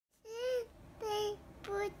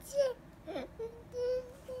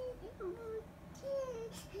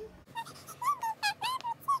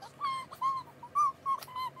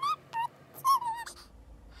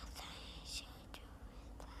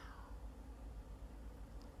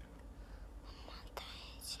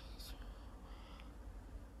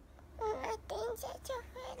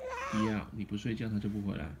不要，你不睡觉他就不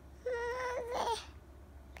回来。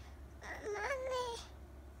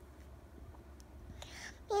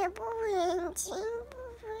也不眼睛不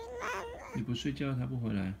回来了。你不睡觉他不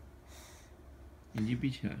回来，眼睛闭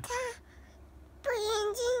起来。他不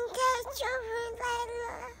眼睛他就回来了。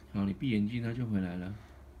好，你闭眼睛他就回来了。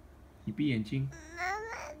你闭眼睛。妈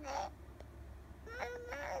妈嘞，妈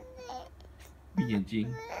妈嘞。闭眼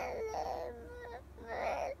睛。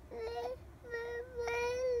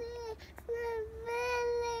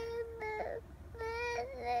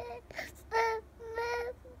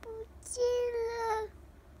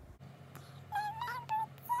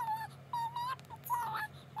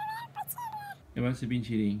要不要吃冰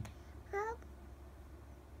淇淋？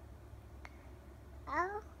好，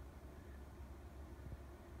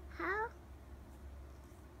好，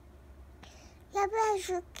要不要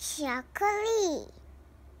数巧克力？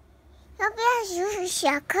要不要数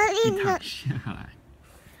巧克力呢？你躺下来，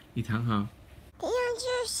你躺好。等一下就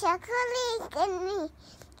是巧克力给你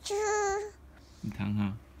吃。你躺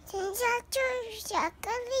好。等一下就是巧克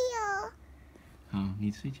力哦。好，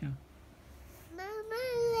你睡觉。妈妈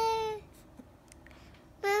嘞，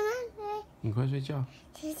妈妈嘞。你快睡觉。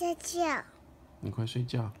谁在叫？你快睡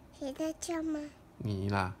觉。谁在叫吗？你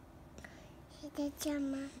啦。谁在叫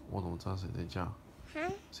吗？我怎么知道谁在叫？啊？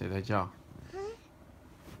谁在叫？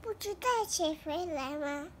不知道谁回来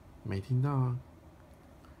吗？没听到啊。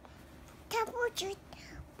他不知，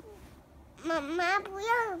妈妈不要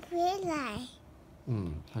回来。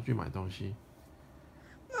他去买东西。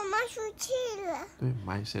妈妈出去了。对，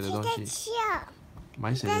买谁的东西？谁在叫？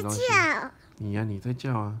买谁的东西？你呀，你在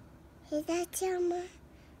叫啊。谁在叫吗？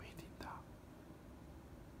没听到。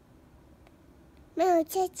没有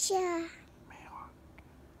在叫啊。没有啊。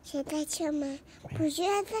谁在叫吗？不知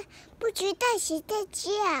道谁在叫。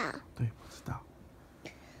对，不知道。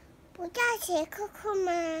不知道谁哭哭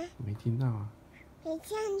吗？没听到啊。没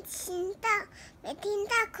听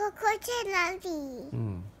到哭哭在哪里？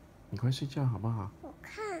你快睡觉好不好？我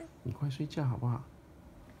看。你快睡觉好不好？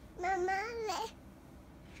妈妈嘞？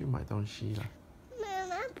去买东西了。妈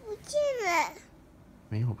妈不见了。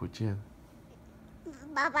没有不见。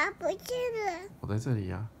爸爸不见了。我在这里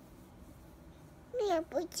呀。没有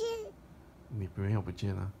不见。你没有不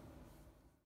见啊。